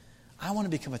life. I want to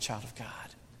become a child of God.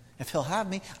 If He'll have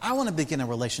me, I want to begin a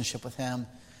relationship with Him.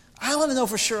 I want to know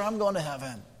for sure I'm going to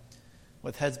heaven.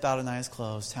 With heads bowed and eyes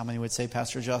closed, how many would say,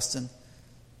 Pastor Justin,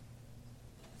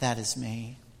 that is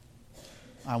me.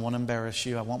 I won't embarrass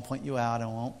you. I won't point you out.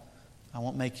 I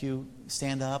won't make you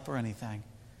stand up or anything.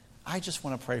 I just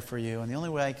want to pray for you. And the only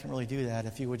way I can really do that,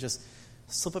 if you would just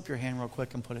slip up your hand real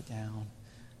quick and put it down.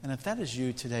 And if that is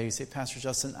you today, you say, Pastor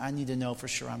Justin, I need to know for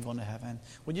sure I'm going to heaven.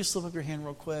 Would you slip up your hand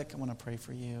real quick? I want to pray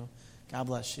for you. God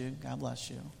bless you. God bless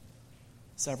you.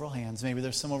 Several hands. Maybe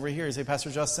there's some over here. You say,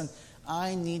 Pastor Justin,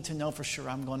 I need to know for sure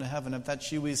I'm going to heaven. If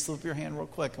that's you, will you slip up your hand real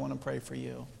quick? I want to pray for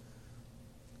you.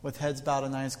 With heads bowed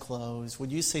and eyes closed,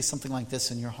 would you say something like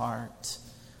this in your heart?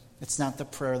 It's not the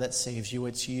prayer that saves you.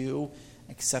 It's you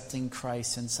accepting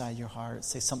Christ inside your heart.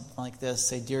 Say something like this.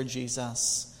 Say, Dear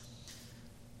Jesus,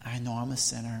 I know I'm a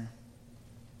sinner,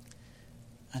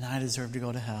 and I deserve to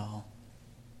go to hell,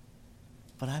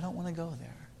 but I don't want to go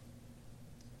there.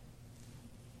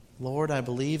 Lord, I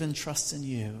believe and trust in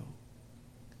you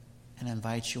and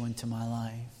invite you into my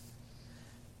life.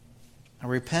 I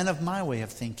repent of my way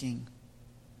of thinking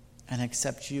and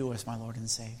accept you as my Lord and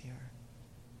Savior.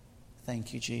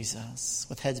 Thank you, Jesus.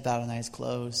 With heads bowed and eyes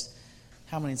closed,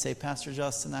 how many say, Pastor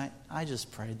Justin, I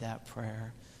just prayed that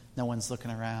prayer. No one's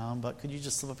looking around, but could you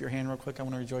just slip up your hand real quick? I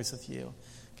want to rejoice with you.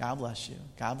 God bless you.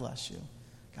 God bless you.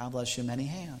 God bless you. Many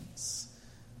hands.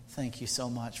 Thank you so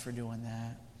much for doing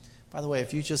that. By the way,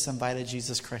 if you just invited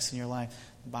Jesus Christ in your life,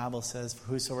 the Bible says, for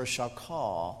whosoever shall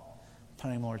call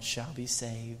upon the Lord shall be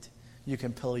saved. You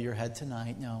can pillow your head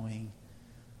tonight knowing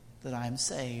that I am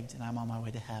saved and I'm on my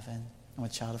way to heaven. I'm a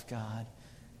child of God.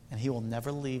 And He will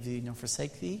never leave thee nor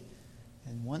forsake thee.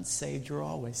 And once saved, you're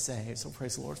always saved. So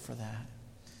praise the Lord for that.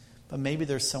 But maybe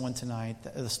there's someone tonight,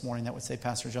 this morning, that would say,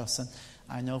 Pastor Justin,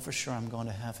 I know for sure I'm going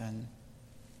to heaven.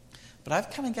 But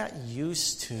I've kind of got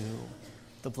used to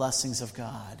the blessings of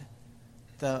God,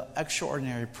 the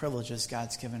extraordinary privileges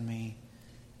God's given me.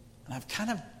 And I've kind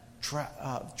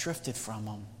of drifted from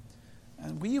them.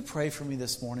 And will you pray for me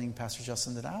this morning, Pastor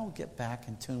Justin, that I'll get back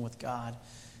in tune with God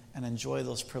and enjoy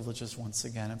those privileges once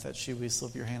again? If that's you, will you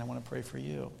slip your hand? I want to pray for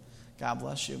you. God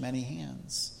bless you. Many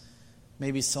hands.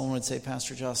 Maybe someone would say,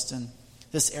 Pastor Justin,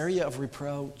 this area of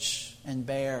reproach and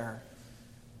bear,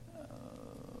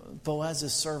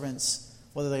 Boaz's servants,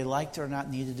 whether they liked it or not,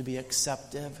 needed to be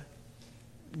acceptive,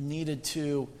 needed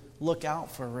to look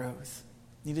out for Ruth,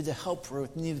 needed to help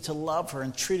Ruth, needed to love her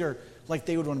and treat her like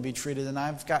they would want to be treated. And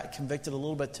I've got convicted a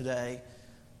little bit today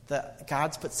that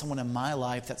God's put someone in my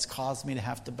life that's caused me to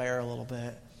have to bear a little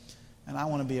bit. And I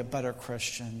want to be a better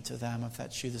Christian to them. If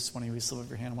that's you this morning, will you slip up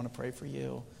your hand? I want to pray for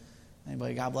you.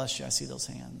 Anybody? God bless you. I see those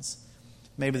hands.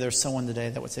 Maybe there's someone today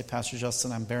that would say, Pastor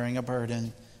Justin, I'm bearing a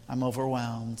burden. I'm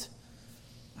overwhelmed.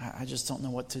 I just don't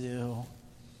know what to do.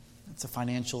 It's a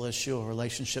financial issue, a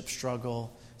relationship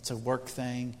struggle. It's a work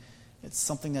thing. It's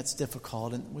something that's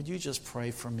difficult. And would you just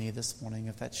pray for me this morning?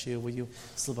 If that's you, will you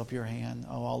slip up your hand?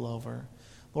 Oh, all over.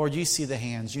 Lord, you see the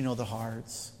hands. You know the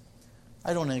hearts.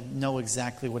 I don't know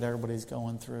exactly what everybody's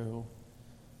going through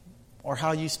or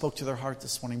how you spoke to their heart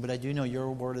this morning, but I do know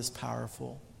your word is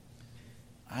powerful.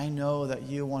 I know that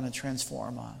you want to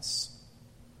transform us.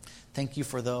 Thank you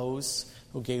for those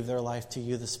who gave their life to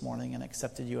you this morning and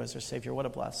accepted you as their Savior. What a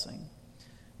blessing.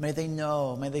 May they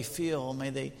know, may they feel, may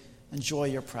they enjoy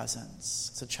your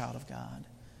presence as a child of God.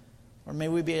 Or may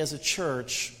we be, as a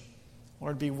church,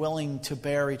 Lord, be willing to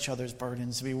bear each other's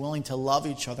burdens, to be willing to love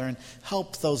each other and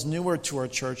help those newer to our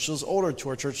church, those older to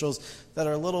our church, those that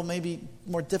are a little maybe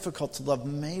more difficult to love.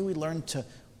 May we learn to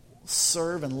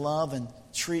serve and love and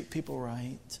treat people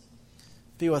right.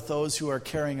 Be with those who are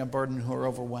carrying a burden, who are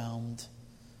overwhelmed.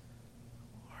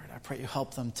 Lord, I pray you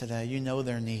help them today. You know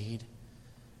their need.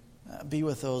 Be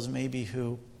with those maybe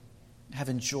who have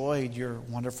enjoyed your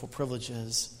wonderful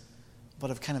privileges,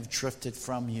 but have kind of drifted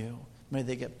from you. May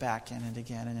they get back in it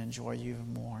again and enjoy you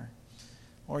even more.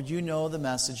 Lord, you know the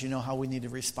message. You know how we need to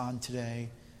respond today.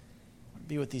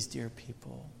 Be with these dear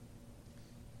people.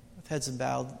 With heads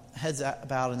bowed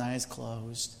and eyes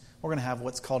closed, we're going to have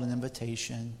what's called an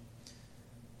invitation.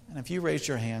 And if you raised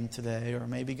your hand today, or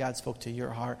maybe God spoke to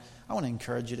your heart, I want to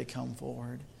encourage you to come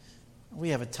forward. We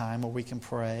have a time where we can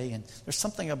pray, and there's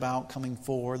something about coming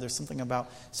forward. There's something about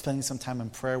spending some time in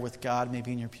prayer with God,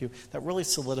 maybe in your pew, that really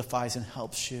solidifies and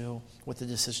helps you with the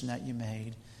decision that you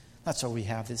made. That's why we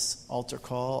have this altar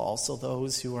call. Also,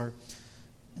 those who are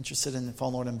interested in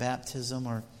following Lord in baptism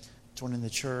or joining the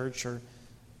church or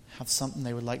have something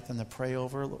they would like them to pray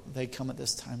over, they come at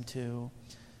this time too.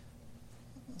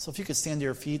 So if you could stand to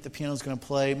your feet, the piano's going to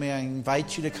play. May I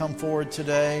invite you to come forward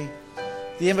today.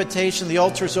 The invitation, the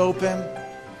altar's open.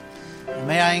 And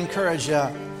may I encourage you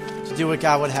to do what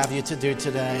God would have you to do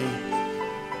today.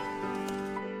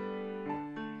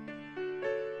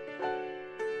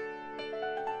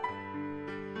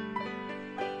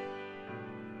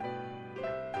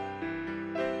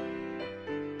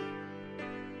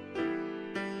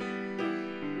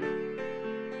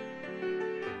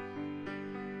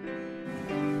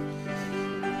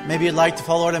 Maybe you'd like to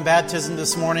follow Lord in baptism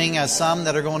this morning, as some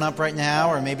that are going up right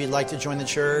now, or maybe you'd like to join the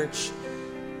church.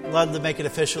 I'd love to make it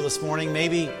official this morning.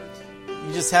 Maybe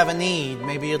you just have a need.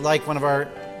 Maybe you'd like one of our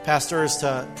pastors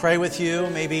to pray with you.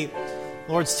 Maybe the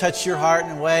Lord's touched your heart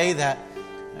in a way that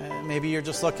maybe you're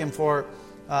just looking for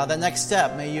that next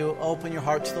step. May you open your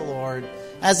heart to the Lord.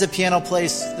 As the piano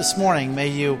plays this morning, may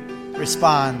you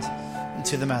respond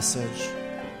to the message.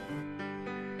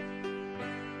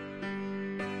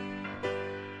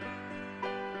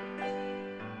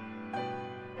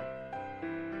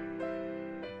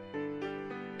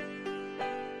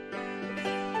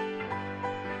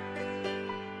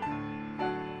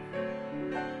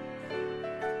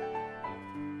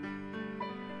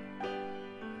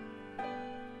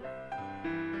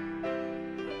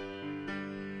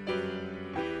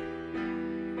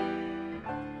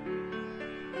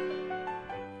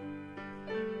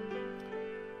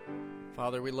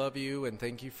 Father, we love you and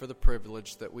thank you for the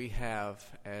privilege that we have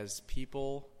as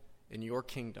people in your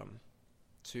kingdom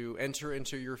to enter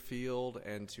into your field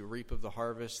and to reap of the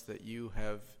harvest that you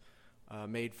have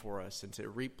made for us, and to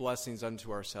reap blessings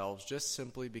unto ourselves just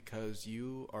simply because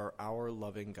you are our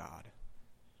loving God.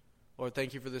 Lord,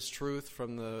 thank you for this truth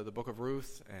from the book of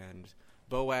Ruth and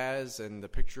Boaz and the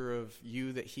picture of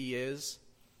you that he is.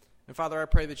 And Father, I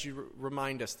pray that you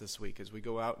remind us this week as we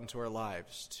go out into our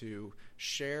lives to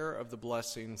share of the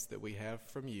blessings that we have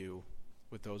from you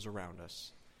with those around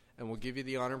us. And we'll give you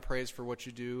the honor and praise for what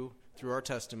you do through our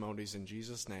testimonies. In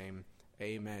Jesus' name,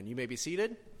 amen. You may be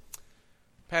seated.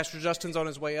 Pastor Justin's on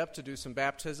his way up to do some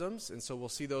baptisms, and so we'll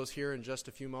see those here in just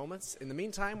a few moments. In the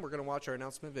meantime, we're going to watch our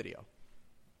announcement video.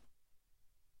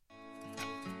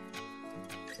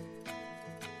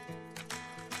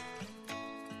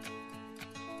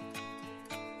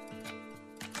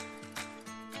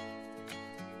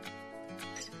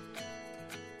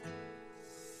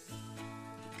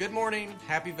 Good morning,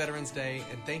 happy Veterans Day,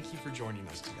 and thank you for joining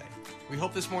us today. We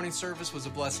hope this morning's service was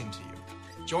a blessing to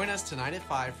you. Join us tonight at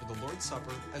 5 for the Lord's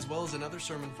Supper, as well as another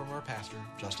sermon from our pastor,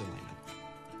 Justin Lehman.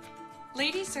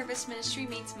 Ladies Service Ministry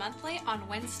meets monthly on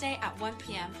Wednesday at 1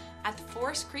 p.m. at the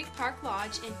Forest Creek Park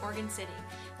Lodge in Oregon City.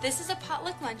 This is a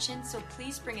potluck luncheon, so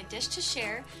please bring a dish to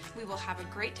share. We will have a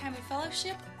great time of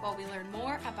fellowship while we learn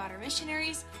more about our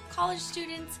missionaries, college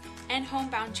students, and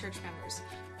homebound church members.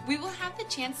 We will have the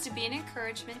chance to be an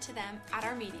encouragement to them at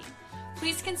our meeting.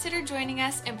 Please consider joining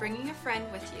us and bringing a friend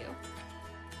with you.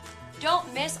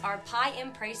 Don't miss our Pie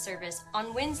and Pray service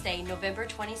on Wednesday, November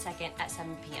 22nd at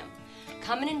 7 p.m.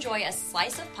 Come and enjoy a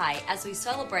slice of pie as we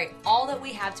celebrate all that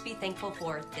we have to be thankful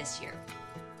for this year.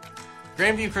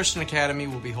 Grandview Christian Academy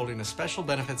will be holding a special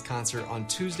benefits concert on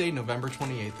Tuesday, November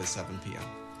 28th at 7 p.m.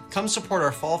 Come support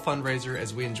our fall fundraiser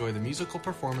as we enjoy the musical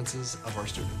performances of our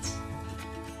students.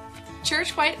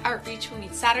 Church-wide outreach will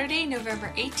meet Saturday,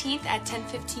 November 18th at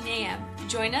 10:15 a.m.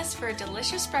 Join us for a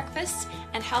delicious breakfast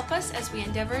and help us as we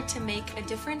endeavor to make a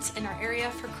difference in our area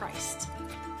for Christ.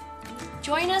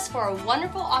 Join us for a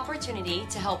wonderful opportunity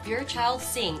to help your child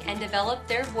sing and develop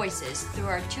their voices through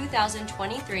our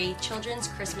 2023 Children's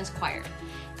Christmas Choir.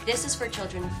 This is for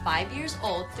children 5 years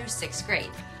old through 6th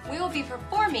grade. We will be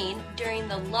performing during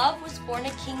the Love Was Born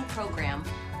a King program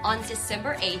on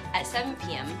December 8th at 7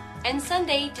 p.m. and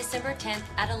Sunday, December 10th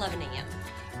at 11 a.m.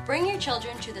 Bring your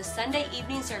children to the Sunday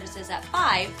evening services at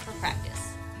 5 for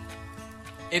practice.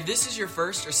 If this is your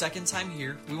first or second time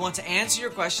here, we want to answer your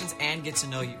questions and get to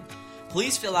know you.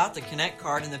 Please fill out the Connect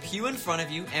card in the pew in front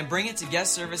of you and bring it to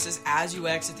guest services as you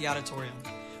exit the auditorium.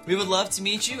 We would love to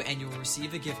meet you and you will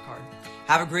receive a gift card.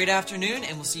 Have a great afternoon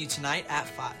and we'll see you tonight at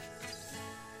 5.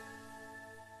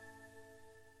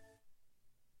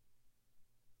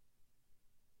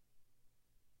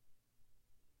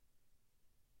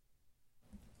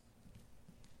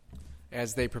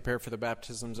 As they prepare for the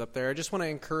baptisms up there, I just want to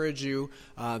encourage you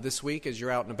this week as you're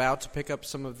out and about to pick up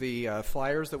some of the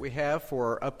flyers that we have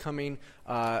for upcoming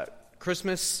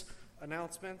Christmas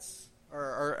announcements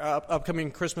or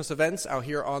upcoming Christmas events out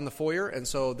here on the foyer. And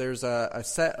so there's a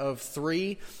set of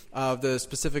 3 of the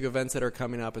specific events that are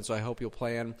coming up. And so I hope you'll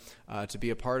plan to be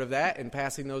a part of that and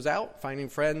passing those out, finding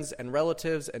friends and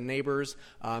relatives and neighbors,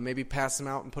 maybe pass them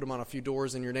out and put them on a few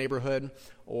doors in your neighborhood,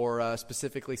 or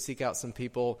specifically seek out some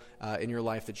people in your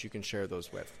life that you can share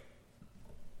those with.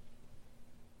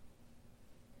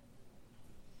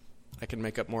 I can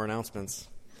make up more announcements.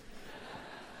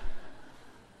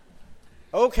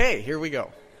 Okay, here we go.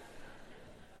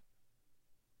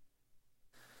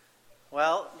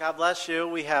 Well, God bless you.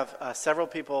 We have several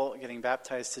people getting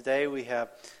baptized today. We have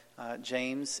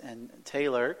James and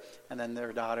Taylor, and then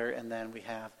their daughter, and then we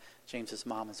have James's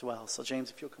mom as well. So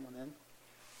James, if you'll come on in.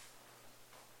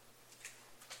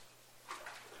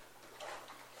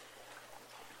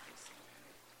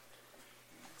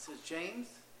 This is James.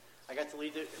 I got to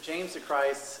lead James to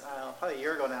Christ probably a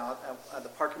year ago now at the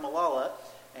Park in Malala.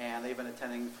 And they've been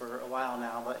attending for a while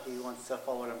now, but he wants to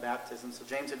follow it in baptism. So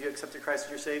James, have you accepted Christ as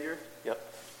your Savior?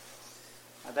 Yep.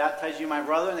 I baptize you, my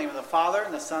brother, in the name of the Father,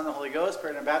 and the Son, and the Holy Ghost,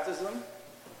 prayed in baptism.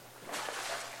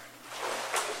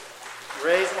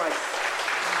 Raise my...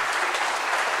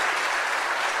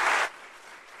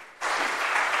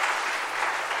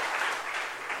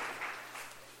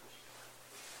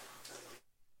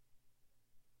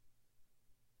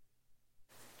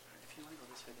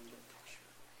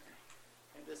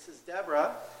 This is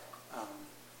Deborah.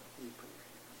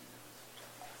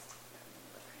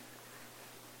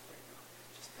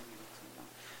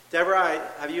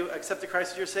 Deborah, have you accepted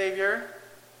Christ as your Savior?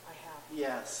 I have.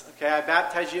 Yes. Okay, I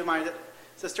baptize you, my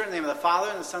sister, in the name of the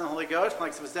Father, and the Son, and the Holy Ghost,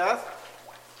 like of his death.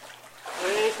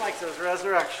 Raised like his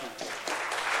resurrection.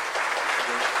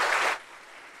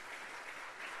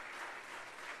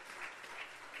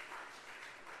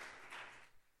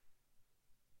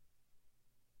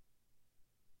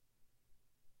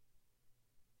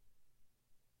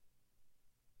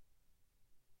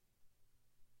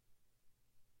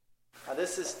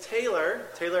 This is Taylor.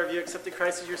 Taylor, have you accepted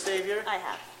Christ as your Savior? I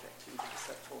have. Okay, you can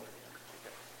step forward.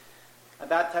 I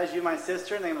baptize you, my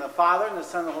sister, in the name of the Father, and the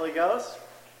Son, and the Holy Ghost.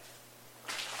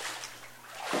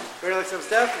 Greater like his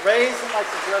death, raised and like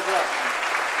his resurrection.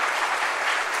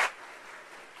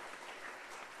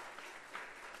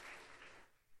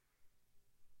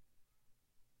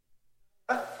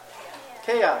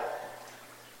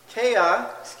 Kaya,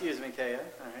 excuse me, Kaya.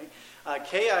 All right.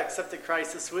 Kaya accepted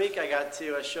Christ this week. I got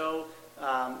to show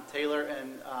Taylor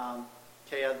and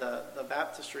Kaya the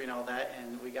baptistry and all that,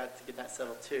 and we got to get that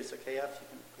settled too. So Kaya, if you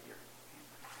can put your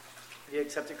hand. Have you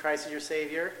accepted Christ as your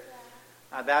Savior?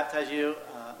 Yeah. I baptize you,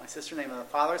 my sister, in the name of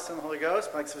the Father, Son, and the Holy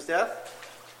Ghost, like his death,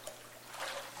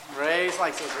 raised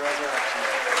like his resurrection.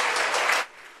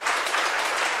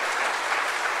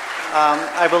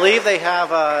 I believe they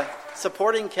have a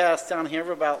supporting cast down here of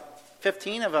about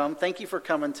 15 of them. Thank you for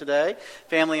coming today.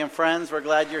 Family and friends, we're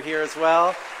glad you're here as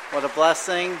well. What a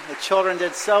blessing. The children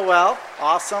did so well.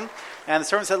 Awesome. And the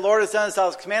servant said, Lord has done as I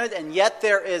was commanded, and yet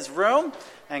there is room.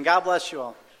 And God bless you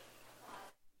all.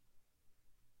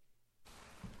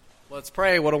 Let's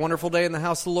pray. What a wonderful day in the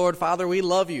house of the Lord. Father, we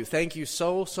love you. Thank you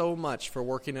so, so much for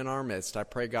working in our midst. I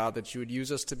pray, God, that you would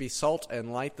use us to be salt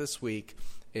and light this week.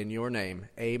 In your name,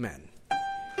 amen.